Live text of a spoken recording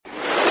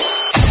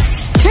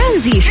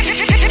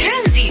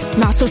ترانزيت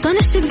مع سلطان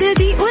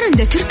الشدادي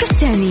ورندا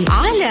تركستاني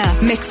على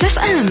ميكس اف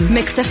ام.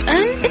 ميكس اف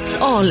ام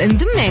it's all in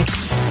the mix.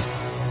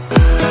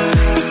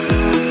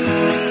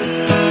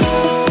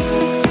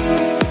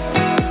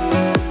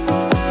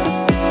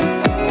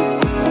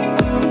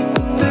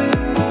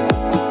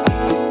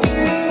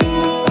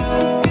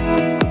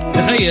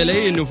 تخيل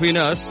إنه في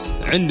ناس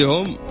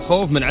عندهم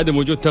خوف من عدم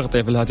وجود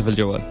تغطية في الهاتف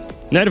الجوال.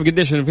 نعرف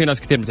قديش إنه في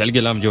ناس كثير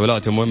متعلقين الآن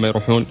بجوالاتهم وين ما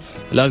يروحون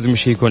لازم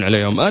يشيكون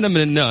عليهم. أنا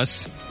من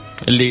الناس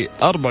اللي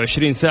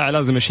 24 ساعة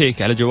لازم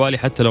أشيك على جوالي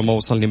حتى لو ما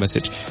وصلني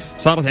مسج.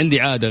 صارت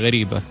عندي عادة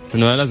غريبة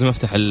إنه أنا لازم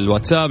أفتح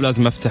الواتساب،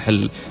 لازم أفتح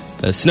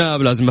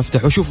السناب، لازم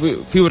أفتح وشوف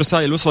في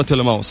رسائل وصلت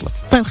ولا ما وصلت.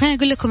 طيب خليني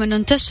أقول لكم إنه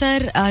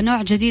انتشر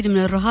نوع جديد من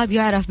الرهاب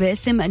يعرف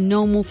باسم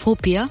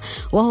النوموفوبيا،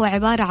 وهو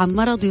عبارة عن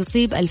مرض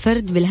يصيب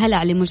الفرد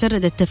بالهلع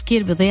لمجرد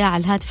التفكير بضياع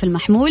الهاتف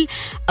المحمول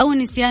أو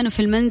نسيانه في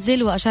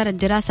المنزل. وأشارت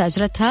دراسة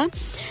أجرتها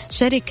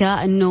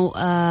شركة إنه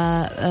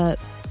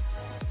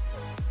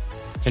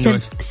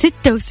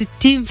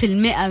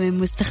 66% من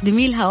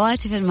مستخدمي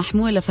الهواتف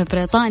المحمولة في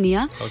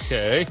بريطانيا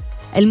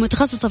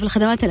المتخصصة في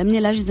الخدمات الأمنية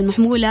للأجهزة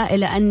المحمولة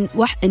إلى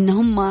أن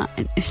هم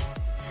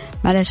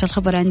معلش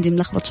الخبر عندي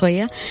ملخبط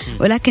شوية،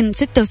 ولكن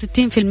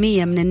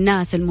 66% من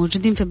الناس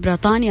الموجودين في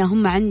بريطانيا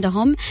هم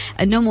عندهم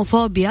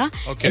النوموفوبيا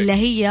اللي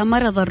هي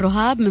مرض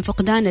الرهاب من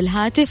فقدان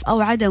الهاتف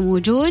أو عدم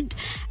وجود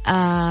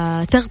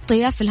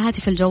تغطية في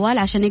الهاتف الجوال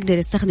عشان يقدر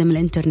يستخدم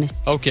الإنترنت.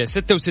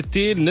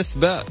 66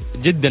 نسبة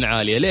جدا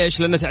عالية. ليش؟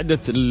 لأنها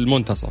تعدت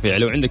المنتصف. يعني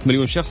لو عندك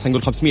مليون شخص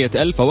هنقول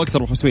 500,000 أو أكثر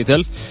من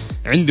 500,000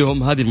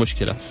 عندهم هذه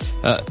المشكلة.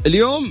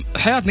 اليوم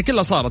حياتنا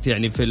كلها صارت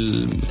يعني في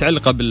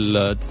المتعلقة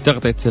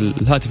بالتغطية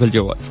الهاتف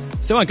الجوال،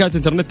 سواء كانت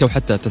انترنت أو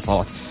حتى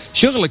اتصالات.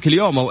 شغلك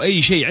اليوم أو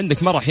أي شيء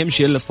عندك ما راح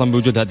يمشي إلا أصلا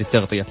بوجود هذه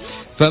التغطية.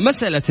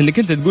 فمسألة أنك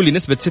أنت تقول لي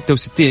نسبة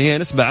 66 هي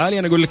نسبة عالية،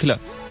 أنا أقول لك لا،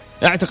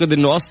 أعتقد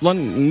أنه أصلا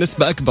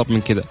نسبة أكبر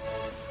من كذا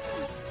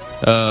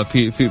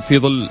في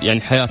ظل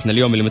يعني حياتنا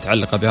اليوم اللي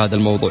متعلقة بهذا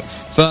الموضوع.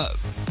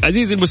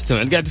 فعزيزي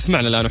المستمع قاعد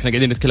تسمعنا الآن وإحنا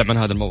قاعدين نتكلم عن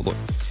هذا الموضوع،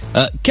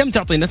 كم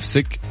تعطي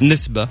نفسك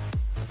نسبة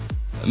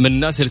من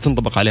الناس اللي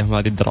تنطبق عليهم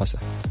هذه الدراسة؟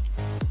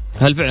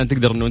 هل فعلا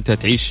تقدر أنه أنت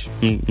تعيش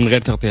من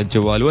غير تغطية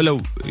جوال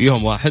ولو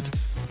يوم واحد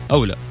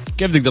أو لا؟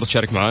 كيف تقدر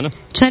تشارك معنا؟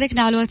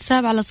 شاركنا على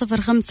الواتساب على 0548881700.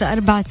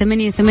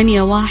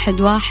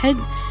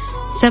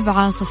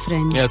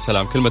 يا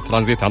سلام، كلمة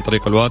ترانزيت عن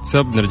طريق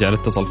الواتساب نرجع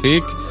نتصل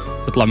فيك،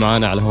 تطلع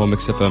معنا على هوا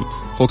ميكس اف ام.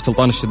 أخوك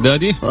سلطان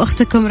الشدادي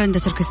وأختكم رندا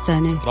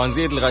تركستاني.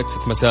 ترانزيت لغاية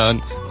 6 مساء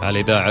على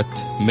إذاعة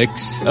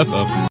ميكس اف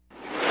ام.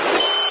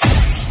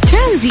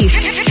 ترانزيت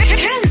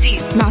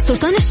مع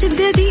سلطان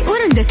الشدادي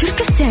ورندا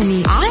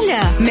تركستاني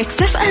على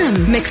ميكس اف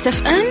ام. ميكس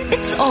اف ام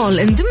it's all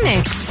in the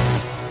mix.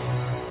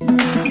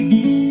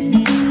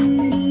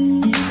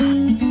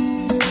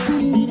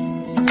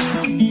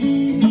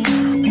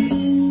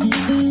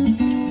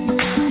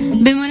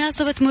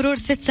 بمناسبة مرور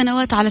 6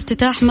 سنوات على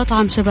افتتاح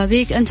مطعم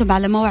شبابيك، أنتم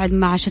على موعد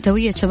مع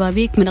شتوية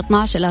شبابيك من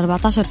 12 إلى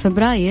 14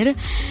 فبراير.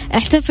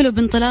 احتفلوا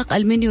بانطلاق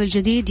المنيو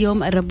الجديد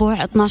يوم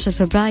الربوع 12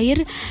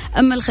 فبراير،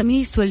 أما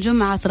الخميس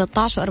والجمعة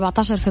 13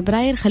 و14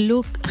 فبراير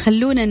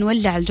خلونا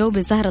نولع الجو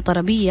بسهرة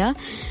طربية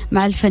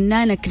مع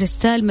الفنانة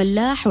كريستال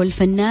ملاح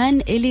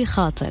والفنان إلي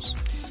خاطر.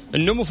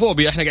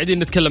 النوموفوبيا احنا قاعدين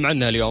نتكلم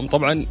عنها اليوم.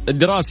 طبعا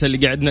الدراسة اللي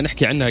قاعدنا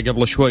نحكي عنها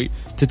قبل شوي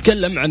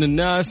تتكلم عن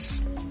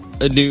الناس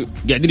اللي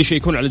قاعدين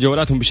يشيكون على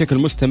جوالاتهم بشكل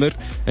مستمر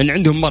ان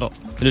عندهم مرض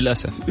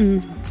للأسف.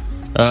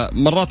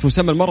 مرات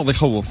مسمى المرض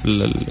يخوف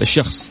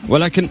الشخص،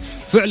 ولكن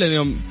فعلا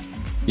يوم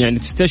يعني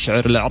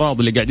تستشعر الأعراض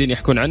اللي قاعدين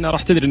يحكون عنها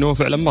راح تدري انه هو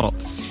فعلا مرض.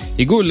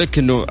 يقول لك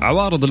انه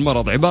عوارض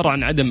المرض عبارة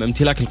عن عدم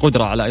امتلاك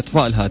القدرة على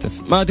إطفاء الهاتف.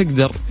 ما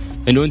تقدر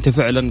انه انت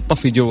فعلا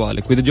تطفي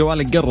جوالك، واذا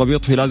جوالك قرب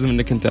يطفي لازم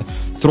انك انت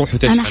تروح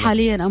وتشحنه. انا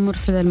حاليا امر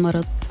في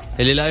المرض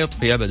اللي لا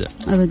يطفي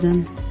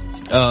ابدا.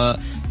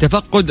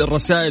 تفقد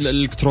الرسائل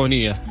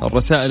الإلكترونية،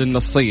 الرسائل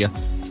النصية،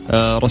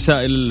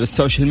 رسائل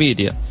السوشيال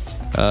ميديا،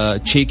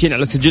 تشيكين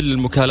على سجل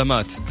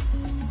المكالمات،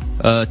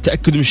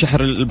 تأكد من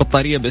شحن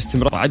البطارية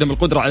باستمرار، عدم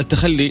القدرة على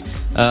التخلي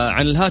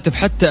عن الهاتف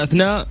حتى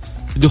أثناء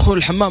دخول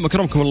الحمام.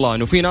 أكرمكم الله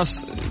إنه في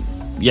ناس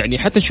يعني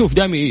حتى نشوف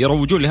دائما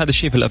يروجون لهذا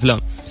الشيء في الأفلام،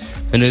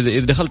 إنه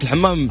إذا دخلت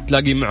الحمام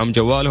تلاقي معهم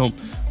جوالهم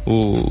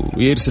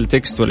ويرسل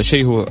تكست ولا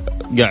شيء هو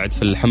قاعد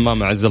في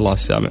الحمام عز الله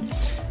السامع.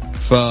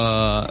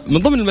 فمن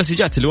ضمن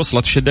المسجات اللي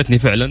وصلت وشدتني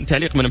فعلا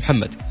تعليق من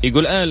محمد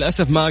يقول أنا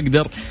للأسف ما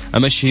أقدر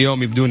أمشي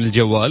يومي بدون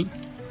الجوال.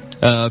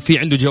 في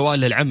عنده جوال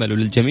للعمل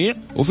وللجميع،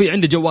 وفي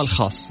عنده جوال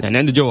خاص، يعني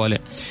عنده جوالين.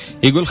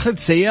 يقول خذ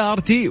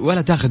سيارتي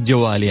ولا تاخذ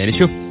جوالي. يعني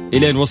شوف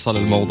إلين وصل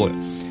الموضوع،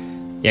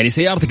 يعني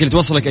سيارتك اللي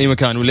توصلك أي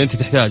مكان واللي أنت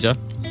تحتاجه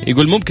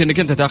يقول ممكن أنك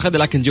أنت تاخذه،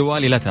 لكن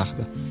جوالي لا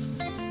تاخذه.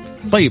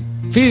 طيب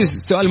في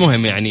سؤال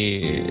مهم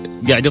يعني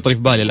قاعد يطري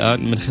في بالي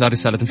الآن من خلال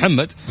رسالة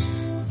محمد.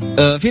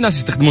 في ناس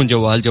يستخدمون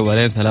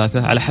جوالين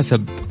 3 على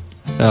حسب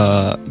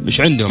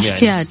مش عندهم يعني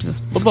احتياجه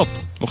بالضبط،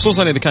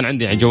 وخصوصا إذا كان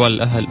عندي يعني جوال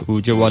الأهل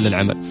وجوال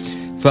للعمل.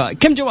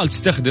 فكم جوال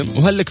تستخدم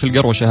وهل لك في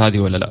القروشة هذه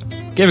ولا لا؟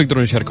 كيف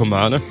يقدرون يشاركون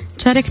معنا؟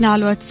 شاركنا على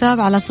الواتساب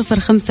على 0548881170.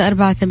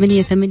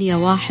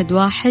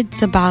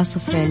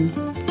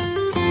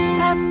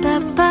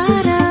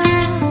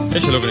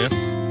 إيش الأغنية؟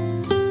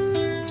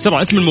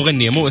 بسرعة اسم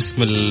المغنية مو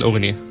اسم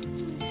الأغنية.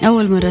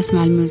 أول مرة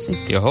أسمع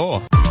الموسيقى.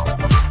 يهو.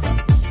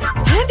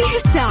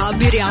 هذه الساعة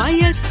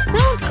برعاية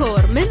ساوند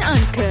كور من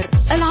أنكر،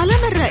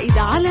 العلامة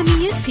الرائدة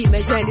عالميا في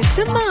مجال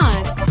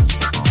السماعات.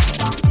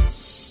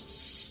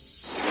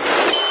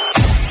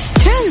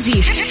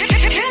 ترانزيت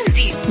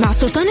مع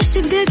سلطان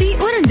الشدادي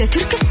ورندا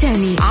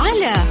تركستاني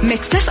على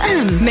ميكس اف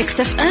ام. ميكس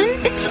اف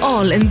ام it's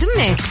all in the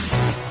mix.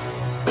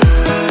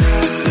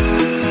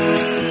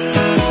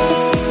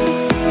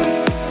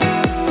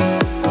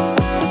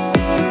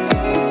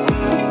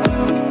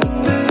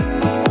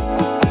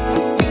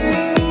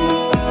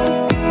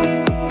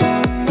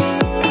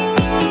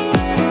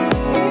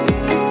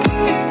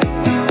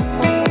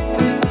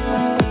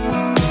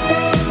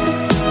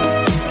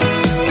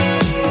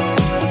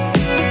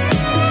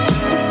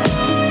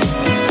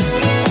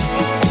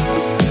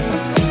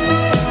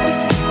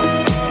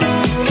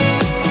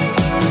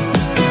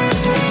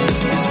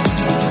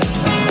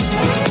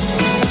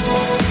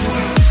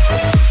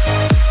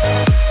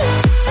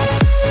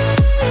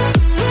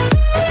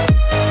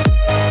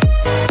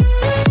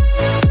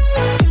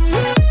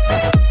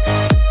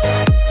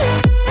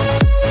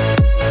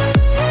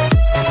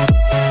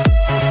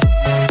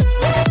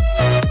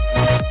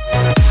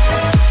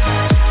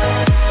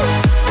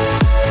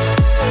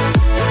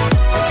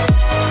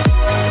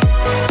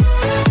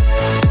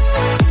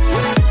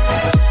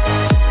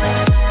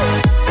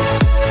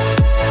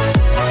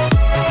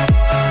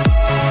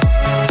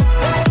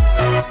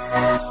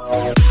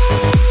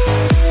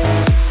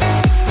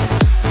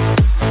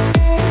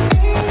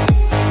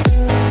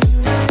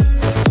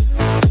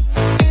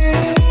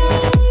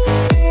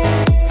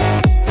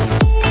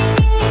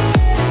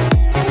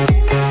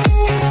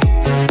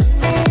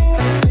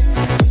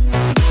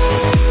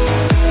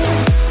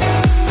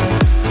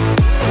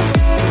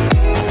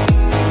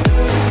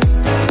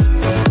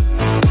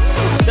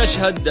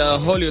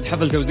 هوليوود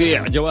حفل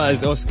توزيع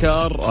جوائز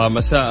أوسكار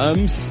مساء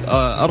أمس.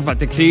 4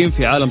 تكريم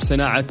في عالم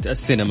صناعة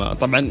السينما.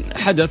 طبعا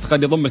حدث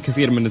قد يضم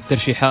الكثير من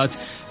الترشيحات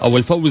أو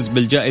الفوز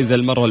بالجائزة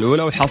المرة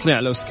الأولى، والحاصلين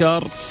على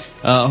الأوسكار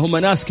هم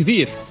ناس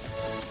كثير.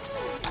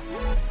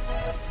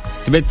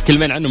 تبي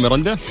تكلمين عنه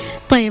ميرندا؟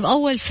 طيب،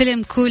 أول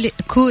فيلم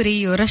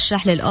كوري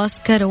يرشح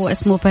للأوسكار هو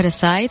اسمه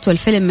باراسايت،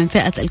 والفيلم من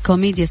فئة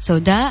الكوميديا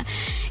السوداء.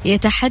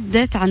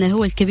 يتحدث عن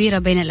الهوة الكبيرة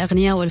بين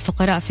الأغنياء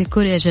والفقراء في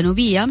كوريا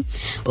الجنوبية،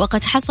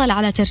 وقد حصل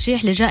على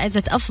ترشيح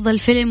لجائزة أفضل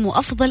فيلم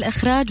وأفضل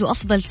إخراج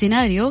وأفضل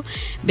سيناريو،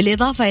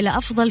 بالإضافة إلى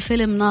أفضل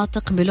فيلم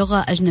ناطق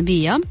بلغة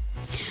أجنبية.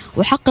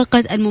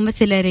 وحققت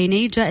الممثلة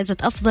ريني جائزة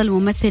أفضل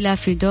ممثلة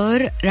في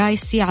دور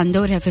رايسي عن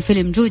دورها في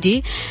فيلم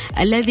جودي،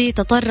 الذي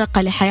تطرق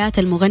لحياة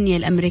المغنية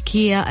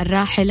الأمريكية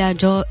الراحلة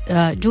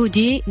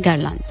جودي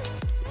غارلاند.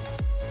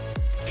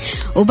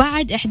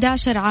 وبعد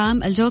 11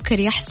 عام الجوكر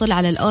يحصل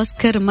على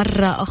الأوسكار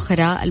مرة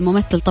أخرى،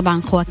 الممثل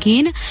طبعا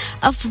خواكين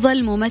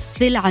أفضل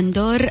ممثل عن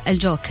دور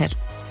الجوكر.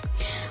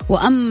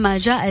 وأما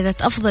جائزة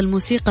أفضل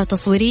موسيقى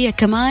تصويرية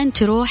كمان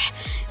تروح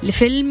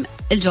لفيلم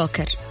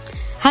الجوكر.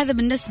 هذا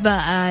بالنسبة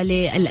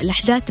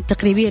للأحداث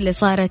التقريبية اللي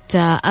صارت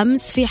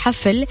أمس في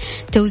حفل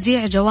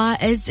توزيع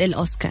جوائز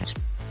الأوسكار.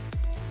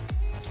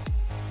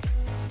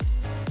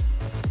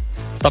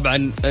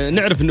 طبعا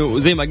نعرف أنه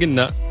زي ما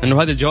قلنا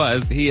أنه هذه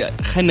الجوائز هي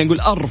خلينا نقول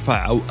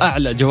أرفع أو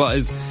أعلى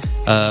جوائز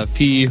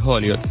في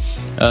هوليوود.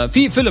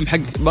 في فيلم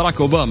حق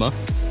باراك أوباما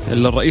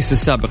الرئيس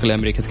السابق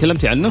لأمريكا،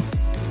 تكلمتي عنه؟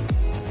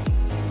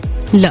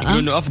 لا.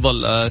 أنه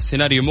أفضل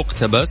سيناريو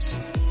مقتبس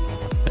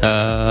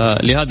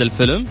لهذا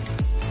الفيلم.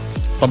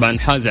 طبعا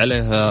حاز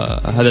عليه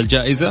هذا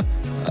الجائزة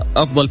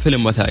أفضل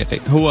فيلم وثائقي،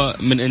 هو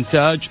من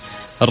إنتاج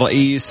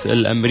الرئيس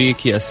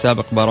الأمريكي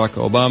السابق باراك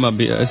أوباما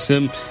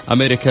باسم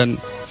أمريكان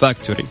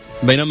فاكتوري.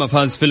 بينما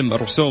فاز فيلم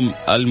الرسوم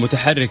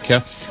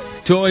المتحركة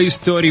توي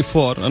ستوري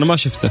 4. أنا ما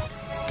شفته،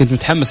 كنت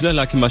متحمس له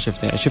لكن ما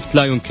شفته، يعني شفت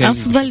لا يمكن.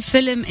 أفضل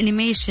فيلم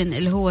أنيميشن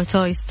اللي هو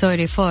توي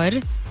ستوري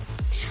 4،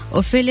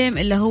 وفيلم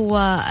اللي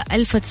هو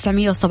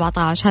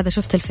 1917 هذا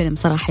شفت الفيلم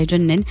صراحة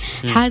يجنن.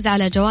 حاز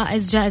على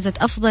جائزة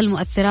أفضل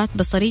مؤثرات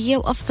بصرية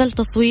وأفضل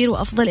تصوير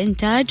وأفضل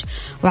إنتاج،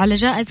 وعلى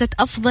جائزة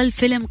أفضل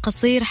فيلم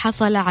قصير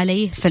حصل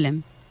عليه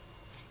فيلم.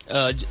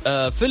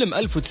 فيلم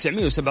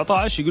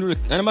 1917 يقولوا لك،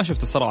 أنا ما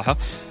شفت الصراحة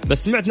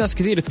بس سمعت ناس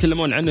كثير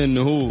يتكلمون عنه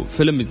أنه هو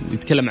فيلم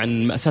يتكلم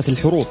عن مأساة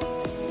الحروب،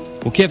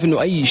 وكيف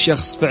أنه أي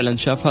شخص فعلا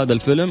شاف هذا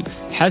الفيلم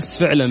حس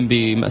فعلا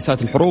بمأساة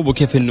الحروب،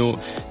 وكيف أنه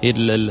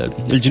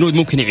الجنود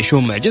ممكن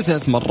يعيشون مع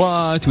جثث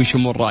مرات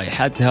ويشمون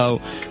رائحتها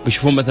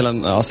ويشوفون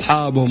مثلا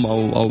أصحابهم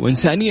أو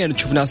إنسانيا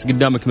تشوف ناس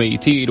قدامك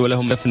ميتين ولا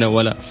هم دفنة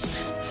ولا،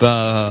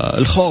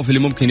 فالخوف اللي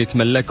ممكن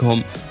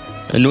يتملكهم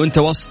أنه أنت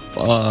وسط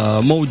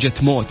موجة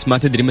موت، ما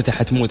تدري متى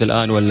حتموت،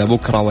 الآن ولا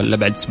بكرة ولا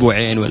بعد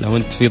أسبوعين ولا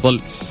وأنت في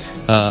ظل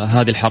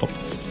هذه الحرب.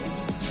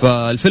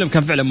 فالفيلم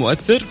كان فعلا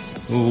مؤثر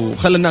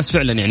وخلى الناس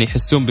فعلا يعني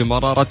يحسون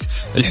بمرارة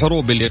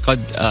الحروب اللي قد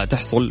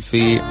تحصل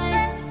في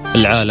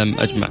العالم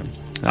أجمع.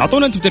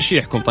 أعطونا أنتم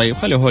ترشيحكم. طيب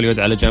خلي هوليوود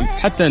على جنب،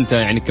 حتى أنت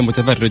يعني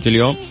كمتفرج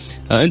اليوم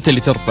أنت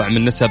اللي ترفع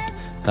من نسب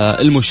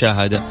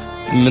المشاهدة.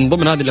 من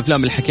ضمن هذه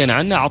الأفلام اللي حكينا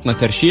عنها عطنا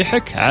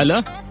ترشيحك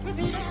على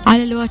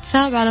على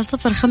الواتساب على 0548811700.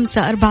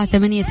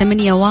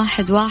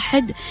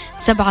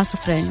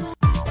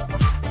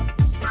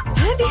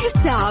 هذه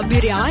الساعة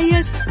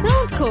برعاية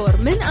ساوند كور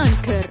من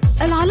أنكر،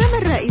 العلامة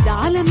الرائدة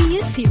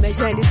عالميا في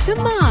مجال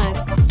السماعات.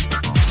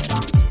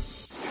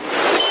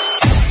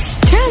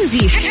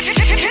 ترانزيت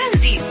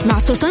مع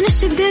سلطان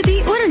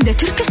الشدادي ورندا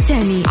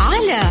تركستاني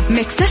على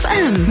ميكس اف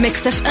ام.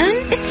 ميكس اف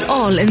ام it's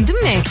all in the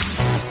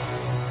mix.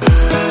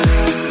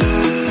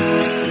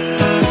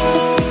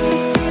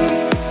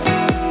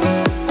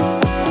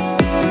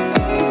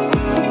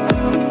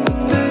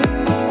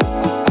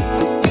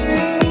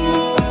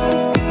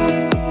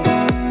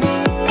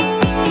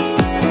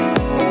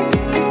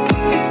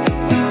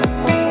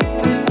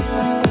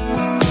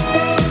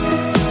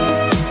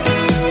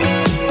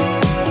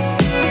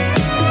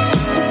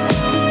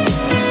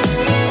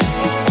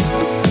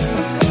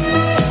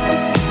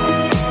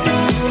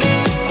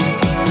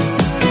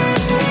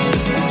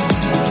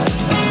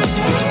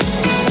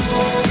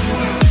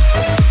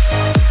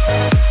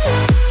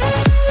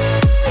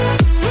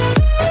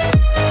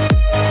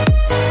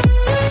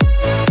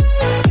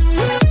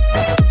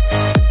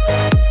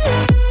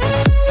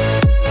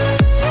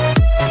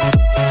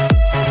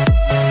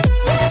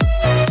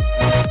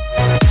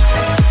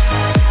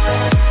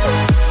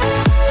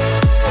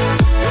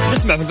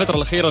 في الفترة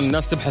الأخيرة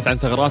الناس تبحث عن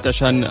ثغرات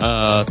عشان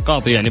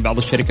تقاضي يعني بعض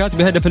الشركات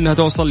بهدف أنها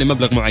توصل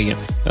لمبلغ معين،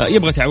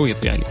 يبغى تعويض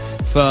يعني.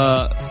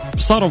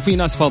 فصاروا في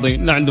ناس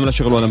فاضيين لا عندهم لا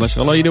شغل ولا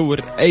مشغلة، يدور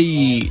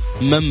أي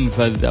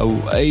منفذ أو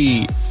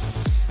أي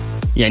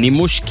يعني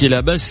مشكلة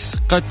بس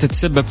قد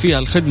تتسبب فيها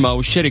الخدمة أو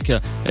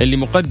الشركة اللي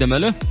مقدمة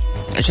له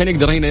عشان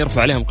يقدر هنا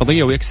يرفع عليهم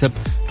قضية ويكسب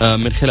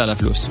من خلالها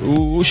فلوس.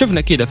 وشفنا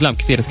أكيد أفلام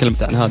كثير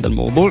تكلمت عن هذا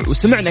الموضوع،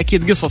 وسمعنا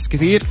أكيد قصص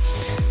كثير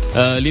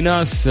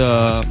لناس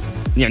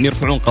يعني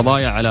يرفعون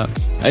قضايا على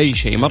أي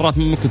شيء، مرات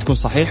ممكن تكون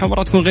صحيحة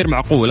ومرات تكون غير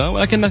معقولة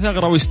ولكنها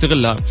ثغرة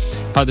ويستغلها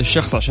هذا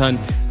الشخص عشان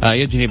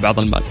يجني بعض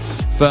المال.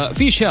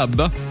 ففي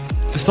شابة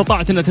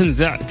استطاعت أنها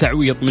تنزع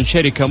تعويض من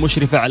شركة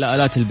مشرفة على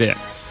آلات البيع.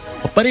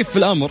 الطريف في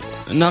الأمر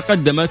أنها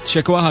قدمت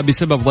شكواها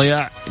بسبب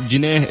ضياع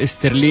جنيه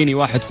استرليني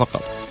واحد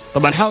فقط.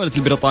 طبعا حاولت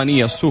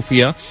البريطانية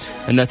الصوفية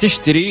أنها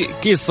تشتري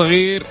كيس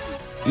صغير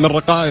من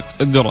رقائق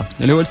الذرة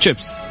اللي هو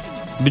الشيبس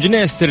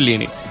بجنيه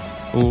استرليني،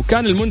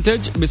 وكان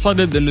المنتج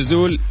بصدد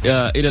النزول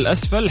إلى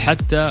الأسفل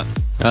حتى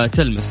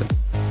تلمسه،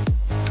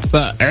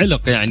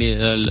 فعلق يعني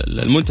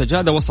المنتج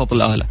هذا وسط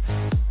الآلة.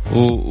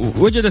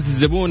 ووجدت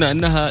الزبونة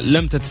أنها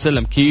لم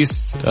تتسلم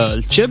كيس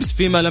الشيبس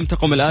فيما لم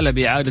تقم الآلة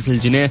بإعادة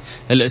الجنيه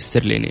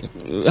الاسترليني.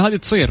 هذه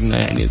تصير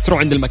يعني تروح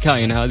عند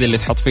المكاين هذه اللي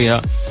تحط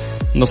فيها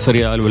نص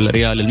ريال ولا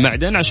ريال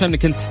المعدن عشان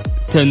انك انت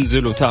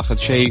تنزل وتاخذ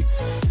شيء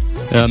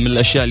من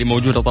الاشياء اللي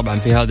موجوده طبعا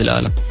في هذه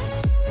الاله.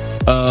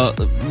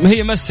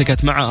 هي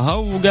مسكت معاها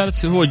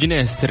وقالت هو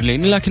جنيه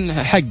استرليني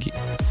لكن حقي،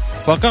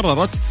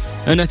 فقررت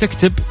انها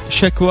تكتب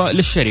شكوى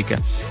للشركه.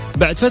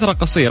 بعد فتره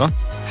قصيره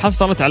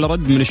حصلت على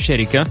رد من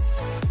الشركه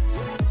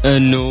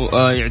انه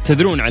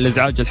يعتذرون عن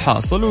الازعاج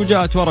الحاصل،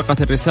 وجاءت ورقه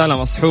الرساله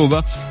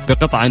مصحوبه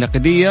بقطعه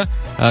نقديه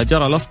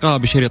جرى لصقها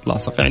بشريط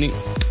لاصق، يعني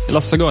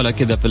لصقوا لها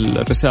كذا في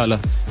الرساله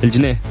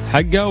الجنيه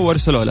حقها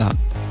وارسلوا لها.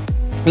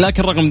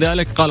 لكن رغم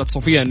ذلك قالت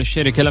صوفيا ان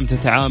الشركه لم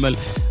تتعامل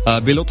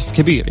بلطف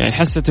كبير، يعني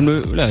حست انه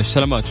لا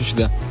سلامات وش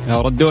ذا،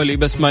 ردوا لي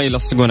بس ما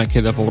يلصقونها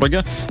كذا في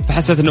ورقه،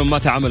 فحست انهم ما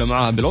تعاملوا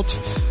معها بلطف،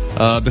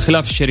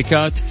 بخلاف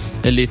الشركات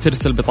اللي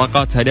ترسل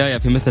بطاقات هدايا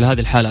في مثل هذه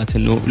الحالات.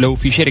 انه لو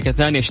في شركه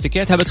ثانيه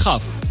اشتكيتها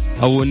بتخاف،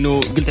 او انه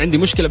قلت عندي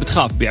مشكله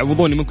بتخاف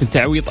بيعوضوني ممكن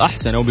تعويض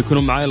احسن او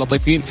بيكونوا معايا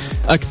لطيفين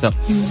اكثر.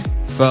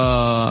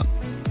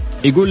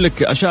 يقول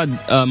لك أشاد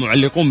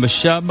معلقون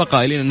بالشابة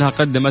قائلين أنها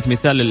قدمت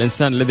مثال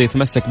للإنسان الذي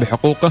يتمسك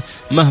بحقوقه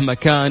مهما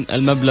كان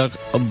المبلغ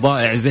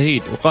الضائع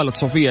زهيد. وقالت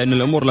صوفيا أن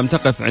الأمور لم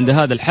تقف عند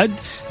هذا الحد،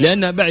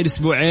 لأنها بعد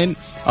أسبوعين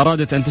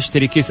أرادت أن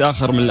تشتري كيس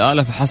آخر من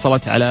الآلة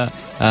فحصلت على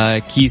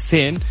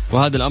كيسين،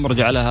 وهذا الأمر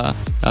جعلها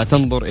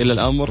تنظر إلى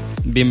الأمر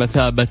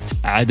بمثابة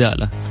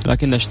عدالة،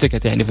 لكنها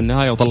اشتكت يعني في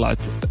النهاية وطلعت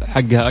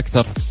حقها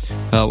أكثر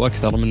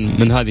وأكثر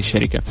من هذه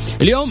الشركة.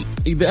 اليوم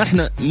إذا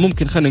إحنا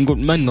ممكن خلينا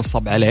نقول ما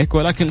نصب عليك،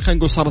 ولكن خلينا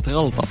نقول صارت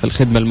غلطة في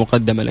الخدمة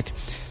المقدمة لك،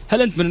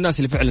 هل أنت من الناس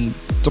اللي فعلا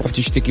تروح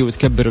تشتكي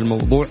وتكبر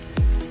الموضوع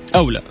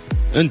أو لا؟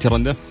 أنت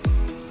رندا؟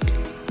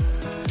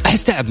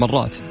 أحس تعب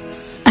مرات،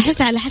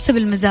 أحس على حسب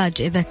المزاج.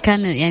 إذا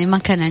كان يعني ما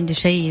كان عندي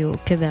شيء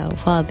وكذا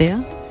وفاضية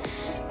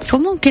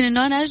فممكن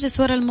إنه أنا أجلس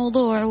ورا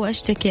الموضوع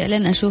وأشتكي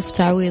لين أشوف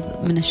تعويض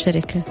من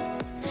الشركة.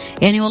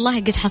 يعني والله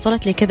قد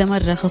حصلت لي كذا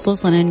مرة،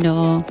 خصوصا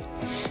إنه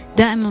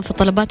دائما في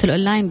طلبات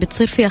الأونلاين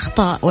بتصير في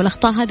أخطاء،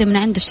 والأخطاء هذه من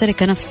عند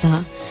الشركة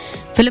نفسها،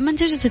 فلما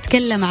تجلس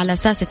تتكلم على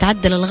أساس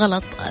تعدل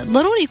الغلط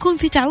ضروري يكون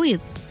في تعويض.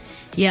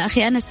 يا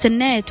أخي أنا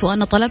استنيت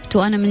وأنا طلبت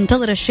وأنا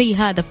منتظر الشيء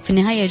هذا، في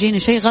النهاية جيني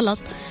شيء غلط،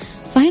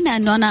 فهنا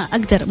أنه أنا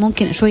أقدر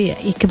ممكن شوية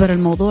يكبر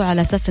الموضوع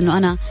على أساس أنه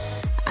أنا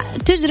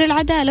تجري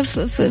العدالة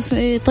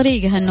في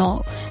طريقها،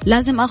 أنه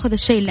لازم أخذ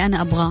الشيء اللي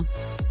أنا أبغاه.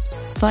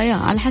 فيا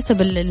على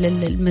حسب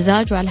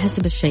المزاج وعلى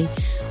حسب الشيء،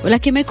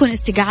 ولكن ما يكون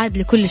استقعاد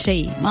لكل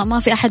شيء. ما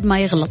في أحد ما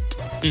يغلط،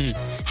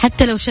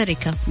 حتى لو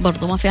شركة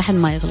برضو ما في أحد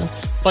ما يغلط.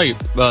 طيب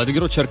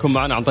تقدروا تشاركون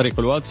معنا عن طريق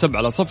الواتساب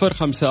على 0548811700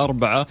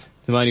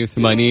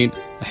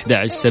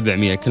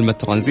 كلمة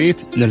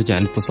ترانزيت. نرجع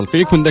نتصل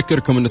فيك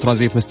ونذكركم أن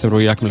ترانزيت مستمر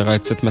وياكم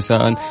لغاية 6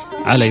 مساء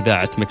على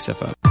إذاعة ميكس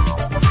اف ام.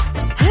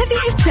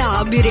 هذه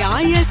الساعة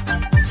برعاية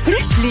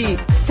فريشلي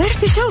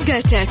فرف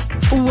شوقاتك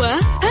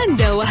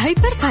وباندا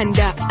وهيبر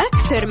باندا،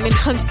 أكثر من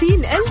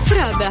 50,000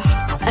 رابح،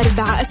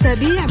 4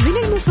 أسابيع من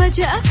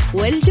المفاجأة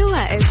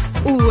والجوائز،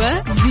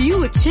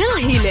 وزيوت شيل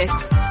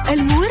هيلكس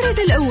المورد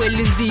الأول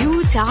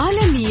للزيوت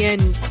عالميا،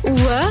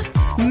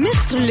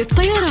 ومصر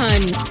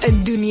للطيران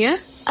الدنيا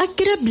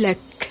أقرب لك.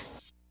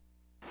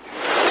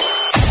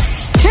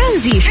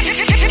 ترانزيت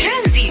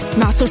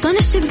مع سلطان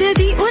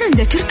الشدادي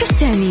ورندا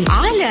تركستاني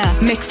على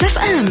ميكس اف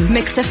ام.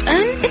 ميكس اف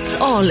ام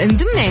it's all in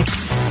the mix.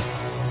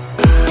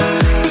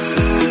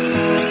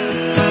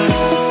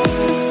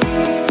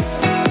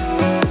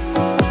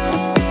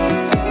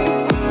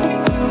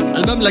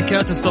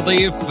 المملكة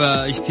تستضيف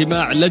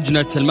اجتماع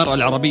لجنة المرأة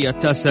العربية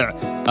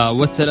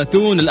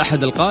 39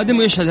 الأحد القادم،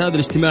 ويشهد هذا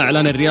الاجتماع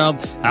إعلان الرياض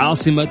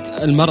عاصمة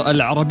المرأة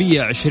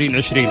العربية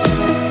 2020.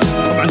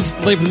 طبعا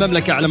تستضيف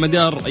المملكة على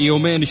مدار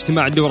يومين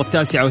اجتماع الدورة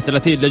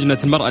 39 لجنة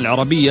المرأة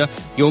العربية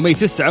يومي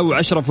 9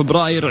 و10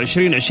 فبراير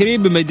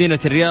 2020 بمدينة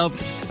الرياض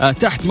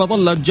تحت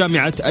مظلة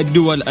جامعة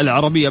الدول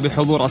العربية،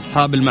 بحضور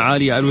أصحاب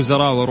المعالي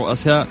الوزراء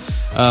ورؤساء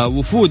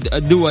وفود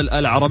الدول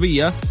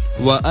العربية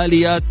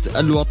وآليات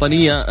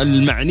الوطنية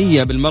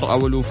المعنية بالمرأة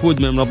والوفود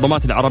من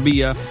المنظمات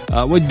العربية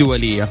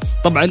والدولية.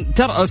 طبعا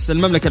ترأس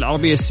المملكة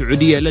العربية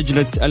السعودية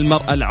لجنة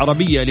المرأة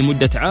العربية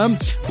لمدة عام،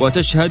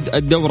 وتشهد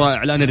الدورة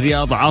إعلان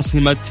الرياض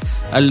عاصمة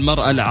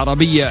المرأة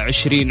العربية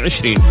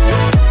 2020.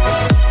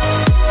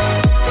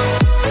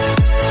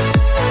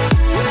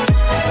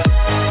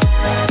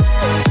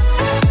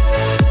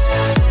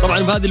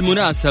 بهذه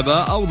المناسبة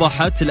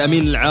أوضحت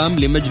الأمين العام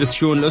لمجلس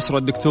شؤون الأسرة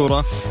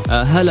الدكتورة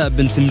هلا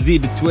بنت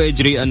مزيد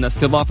التويجري أن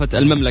استضافة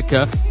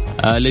المملكة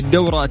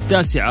للدورة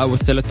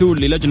 39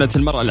 للجنة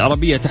المرأة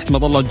العربية تحت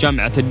مظلة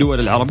جامعة الدول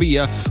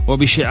العربية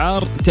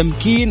وبشعار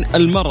تمكين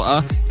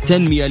المرأة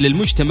تنمية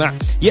للمجتمع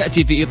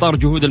يأتي في إطار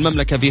جهود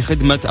المملكة في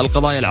خدمة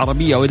القضايا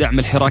العربية ودعم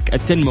الحراك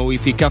التنموي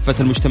في كافة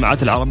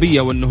المجتمعات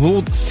العربية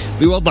والنهوض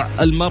بوضع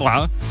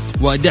المرأة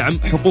ودعم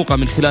حقوقها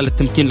من خلال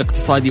التمكين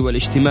الاقتصادي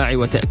والاجتماعي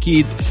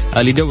وتأكيد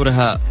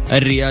لدورها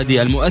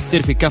الريادي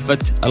المؤثر في كافة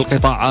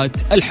القطاعات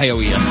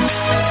الحيوية.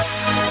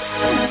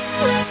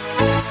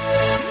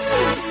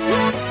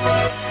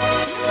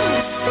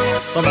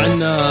 طبعا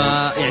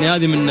يعني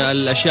هذه من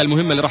الأشياء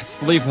المهمة اللي راح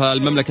تستضيفها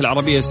المملكة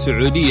العربية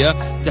السعودية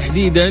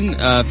تحديدا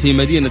في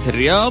مدينة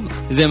الرياض.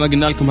 زي ما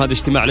قلنا لكم هذا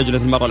اجتماع لجنة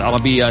المرأة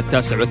العربية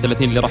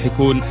 39 اللي راح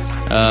يكون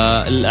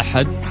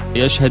الأحد،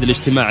 يشهد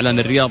الاجتماع لأن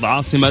الرياض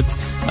عاصمة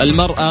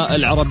المرأة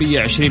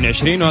العربية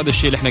 2020، وهذا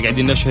الشيء اللي احنا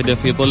قاعدين نشهده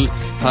في ظل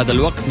هذا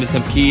الوقت من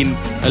تمكين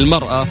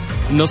المرأة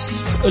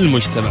نصف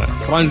المجتمع.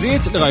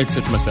 ترانزيت لغاية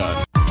 6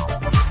 مساء.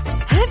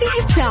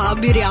 هذه الساعة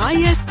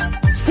برعاية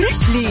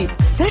فريشلي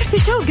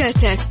فرف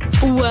شوقاتك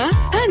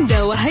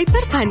وباندا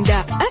وهيبر باندا،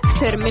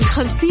 أكثر من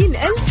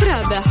 50,000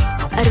 رابح،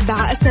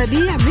 4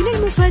 أسابيع من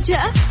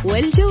المفاجأة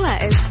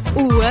والجوائز،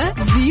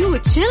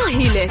 وزيوت شيل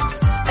هيلكس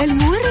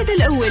المورد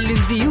الأول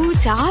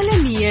للزيوت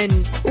عالميا،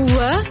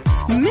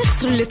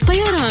 ومصر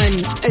للطيران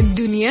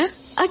الدنيا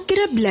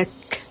أقرب لك.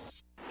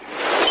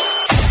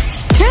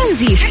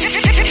 ترانزيت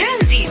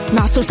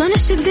مع سلطان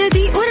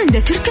الشدادي ورندا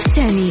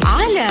تركستاني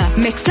على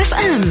ميكس اف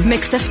ام.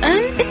 ميكس اف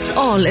ام it's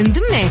all in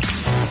the mix.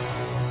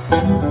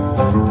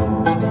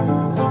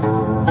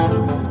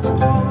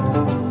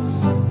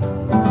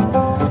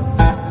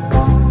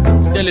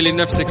 دلل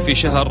لنفسك في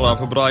شهر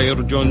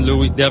فبراير. جون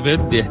لوي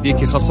ديفيد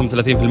يهديك خصم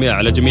 30%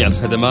 على جميع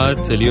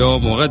الخدمات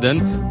اليوم وغدا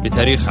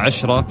بتاريخ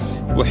 10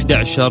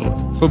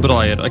 و11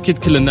 فبراير. أكيد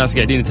كل الناس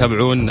قاعدين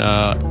يتابعون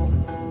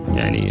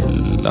يعني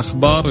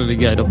الأخبار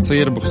اللي قاعدة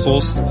تصير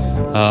بخصوص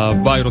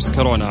فيروس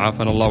كورونا،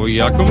 عافانا الله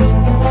وإياكم.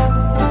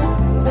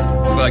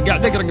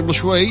 فقاعد أقرأ قبل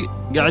شوي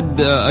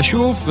قاعد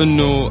أشوف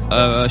أنه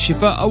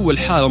شفاء أول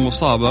حالة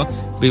مصابة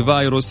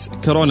بفيروس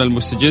كورونا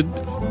المستجد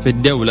في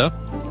الدولة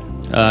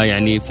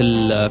يعني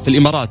في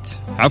الإمارات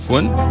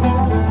عفوا،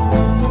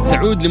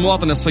 تعود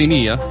لمواطنة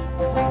صينية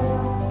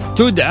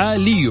تدعى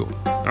ليو،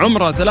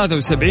 عمرها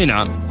 73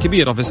 عام،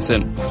 كبيرة في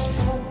السن.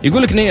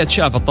 يقول لك نية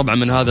شافت طبعا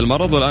من هذا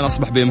المرض والآن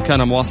أصبح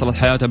بإمكانها مواصلة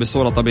حياتها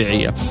بصورة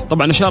طبيعية.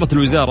 طبعا أشارت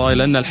الوزارة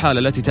إلى أن الحالة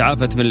التي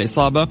تعافت من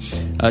الإصابة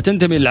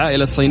تنتمي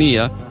للعائلة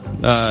الصينية،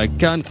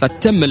 كان قد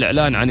تم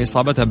الإعلان عن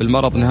إصابتها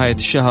بالمرض نهاية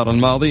الشهر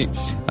الماضي،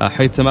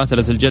 حيث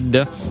تماثلت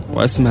الجدة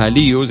واسمها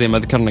ليو زي ما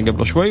ذكرنا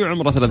قبل شوي،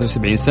 وعمرها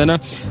 73 سنة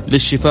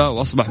للشفاء،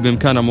 وأصبح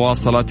بإمكانها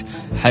مواصلة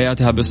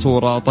حياتها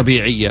بصورة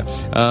طبيعية.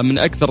 من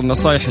أكثر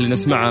النصائح اللي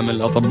نسمعها من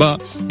الأطباء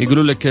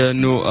يقولوا لك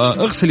أنه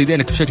اغسل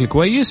يدينك بشكل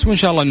كويس، وإن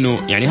شاء الله أنه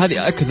يعني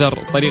هذه أكثر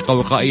طريقة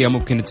وقائية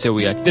ممكن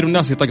تسويها. كثير من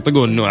الناس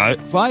يطقطقون أنه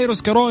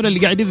فيروس كورونا اللي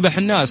قاعد يذبح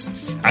الناس،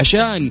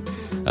 عشان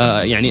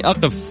يعني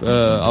أقف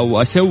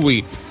أو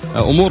أسوي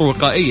أمور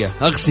وقائية.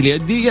 أغسل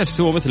يدي،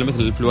 يس هو مثل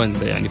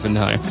الإنفلونزا يعني في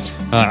النهاية.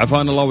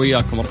 عافانا الله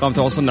وياكم. أرقام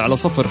تواصلنا على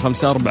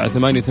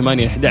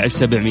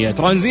 0548811700.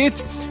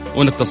 ترانزيت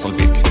ونتصل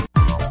فيك.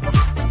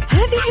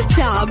 هذه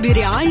الساعة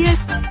برعاية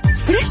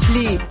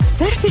فريشلي،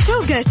 فرف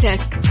شوقاتك،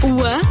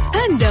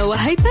 وباندا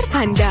وهيبر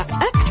باندا،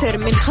 أكثر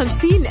من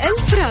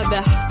 50,000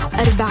 رابح،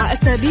 4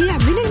 أسابيع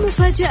من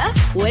المفاجأة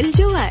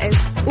والجوائز،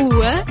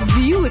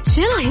 وزيوت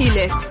شيل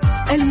هيلكس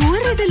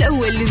المورد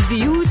الأول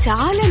للزيوت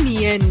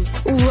عالميا،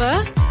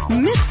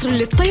 ومصر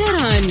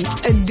للطيران،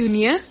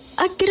 الدنيا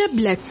أقرب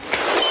لك.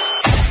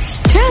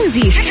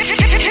 ترانزيت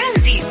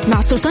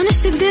مع سلطان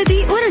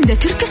الشدادي ورندا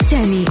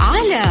تركستاني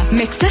على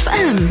ميكس اف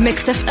ام.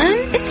 ميكس اف ام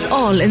it's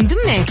all in the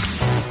mix.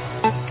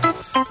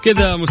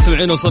 كذا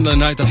مستمعين وصلنا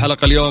لنهاية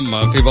الحلقة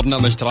اليوم في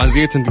برنامج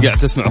ترانزيت. انت قاعد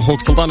تسمع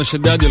أخوك سلطان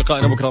الشدادي.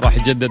 لقائنا بكرة راح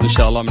يجدد إن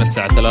شاء الله من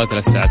الساعة 3 إلى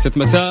الساعة 6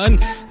 مساء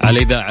على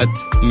إذاعة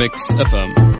ميكس اف ام.